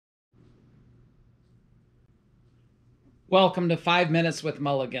Welcome to 5 Minutes with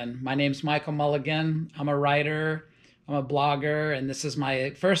Mulligan. My name's Michael Mulligan. I'm a writer, I'm a blogger, and this is my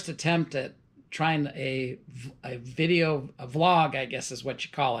first attempt at trying a vlog, I guess is what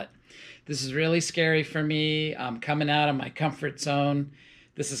you call it. This is really scary for me. I'm coming out of my comfort zone.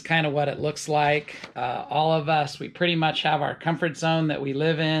 This is kind of what it looks like. All of us, we pretty much have our comfort zone that we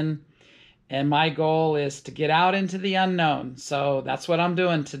live in, and my goal is to get out into the unknown. So that's what I'm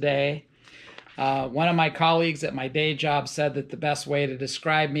doing today. One of my colleagues at my day job said that the best way to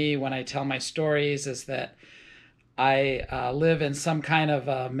describe me when I tell my stories is that I live in some kind of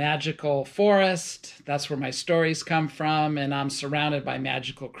a magical forest. That's where my stories come from, and I'm surrounded by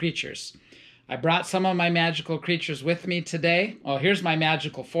magical creatures. I brought some of my magical creatures with me today. Oh, here's my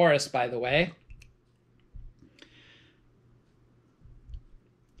magical forest, by the way.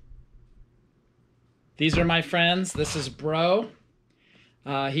 These are my friends. This is Bro.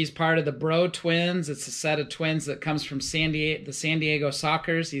 He's part of the Bro twins. It's a set of twins that comes from the San Diego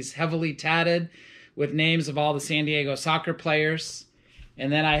Sockers. He's heavily tatted with names of all the San Diego soccer players.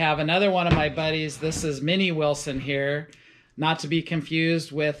 And then I have another one of my buddies. This is Minnie Wilson here, not to be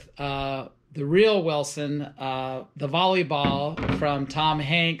confused with the real Wilson, the volleyball from Tom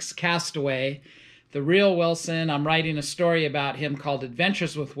Hanks' Castaway. The real Wilson, I'm writing a story about him called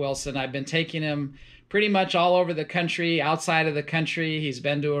Adventures with Wilson. I've been taking him pretty much all over the country, outside of the country. He's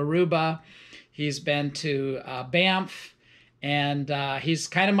been to Aruba. He's been to Banff. And he's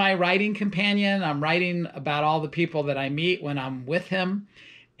kind of my writing companion. I'm writing about all the people that I meet when I'm with him.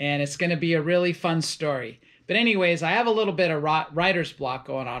 And it's going to be a really fun story. But anyways, I have a little bit of writer's block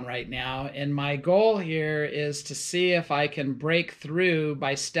going on right now. And my goal here is to see if I can break through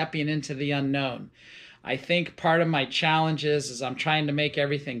by stepping into the unknown. I think part of my challenge is I'm trying to make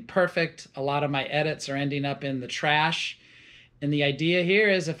everything perfect. A lot of my edits are ending up in the trash. And the idea here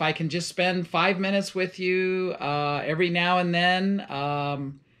is if I can just spend 5 minutes with you every now and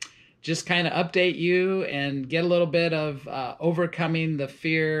then, just kind of update you and get a little bit of overcoming the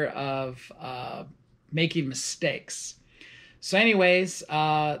fear of making mistakes. So anyways,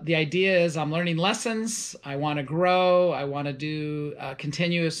 the idea is I'm learning lessons. I want to grow. I want to do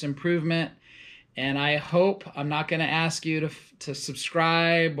continuous improvement. And I hope I'm not going to ask you to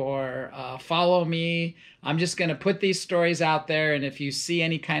subscribe or follow me. I'm just going to put these stories out there. And if you see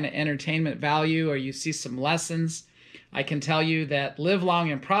any kind of entertainment value or you see some lessons, I can tell you that Live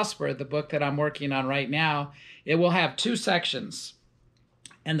Long and Prosper, the book that I'm working on right now, it will have 2 sections.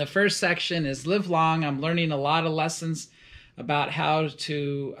 And the first section is Live Long. I'm learning a lot of lessons about how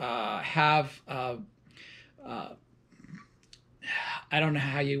to have I don't know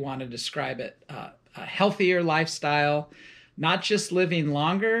how you want to describe it, a healthier lifestyle, not just living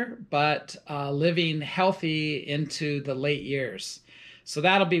longer, but living healthy into the late years. So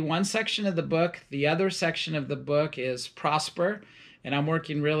that'll be one section of the book. The other section of the book is Prosper, and I'm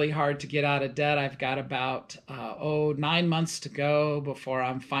working really hard to get out of debt. I've got about 9 months to go before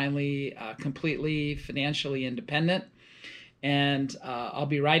I'm finally completely financially independent, and I'll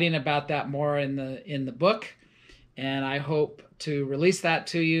be writing about that more in the book. And I hope to release that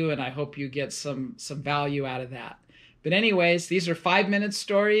to you, and I hope you get some value out of that. But anyways, these are 5-minute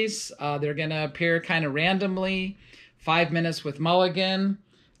stories. They're going to appear kind of randomly. 5 Minutes with Mulligan.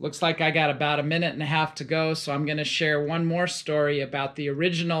 Looks like I got about 1.5 minutes to go, so I'm going to share one more story about the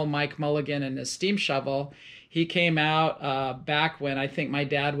original Mike Mulligan and his steam shovel. He came out back when I think my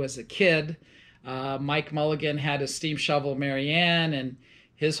dad was a kid. Mike Mulligan had a steam shovel, Marianne, and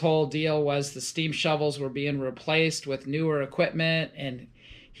his whole deal was the steam shovels were being replaced with newer equipment, and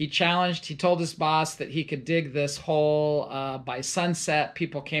he told his boss that he could dig this hole by sunset.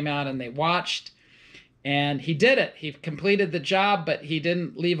 People came out and they watched, and he did it. He completed the job, but he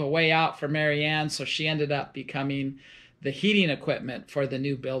didn't leave a way out for Marianne, so she ended up becoming the heating equipment for the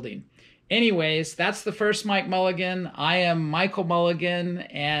new building. Anyways, that's the first Mike Mulligan. I am Michael Mulligan,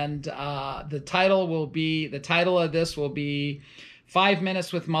 and the title of this will be 5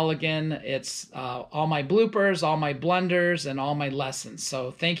 Minutes with Mulligan. It's all my bloopers, all my blunders, and all my lessons.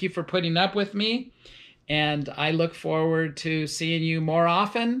 So thank you for putting up with me, and I look forward to seeing you more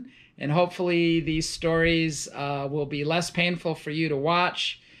often, and hopefully these stories will be less painful for you to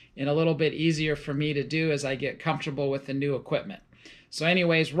watch and a little bit easier for me to do as I get comfortable with the new equipment. So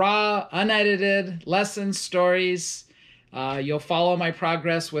anyways, raw, unedited lessons, stories. You'll follow my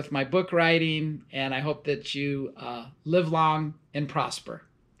progress with my book writing, and I hope that you live long and prosper.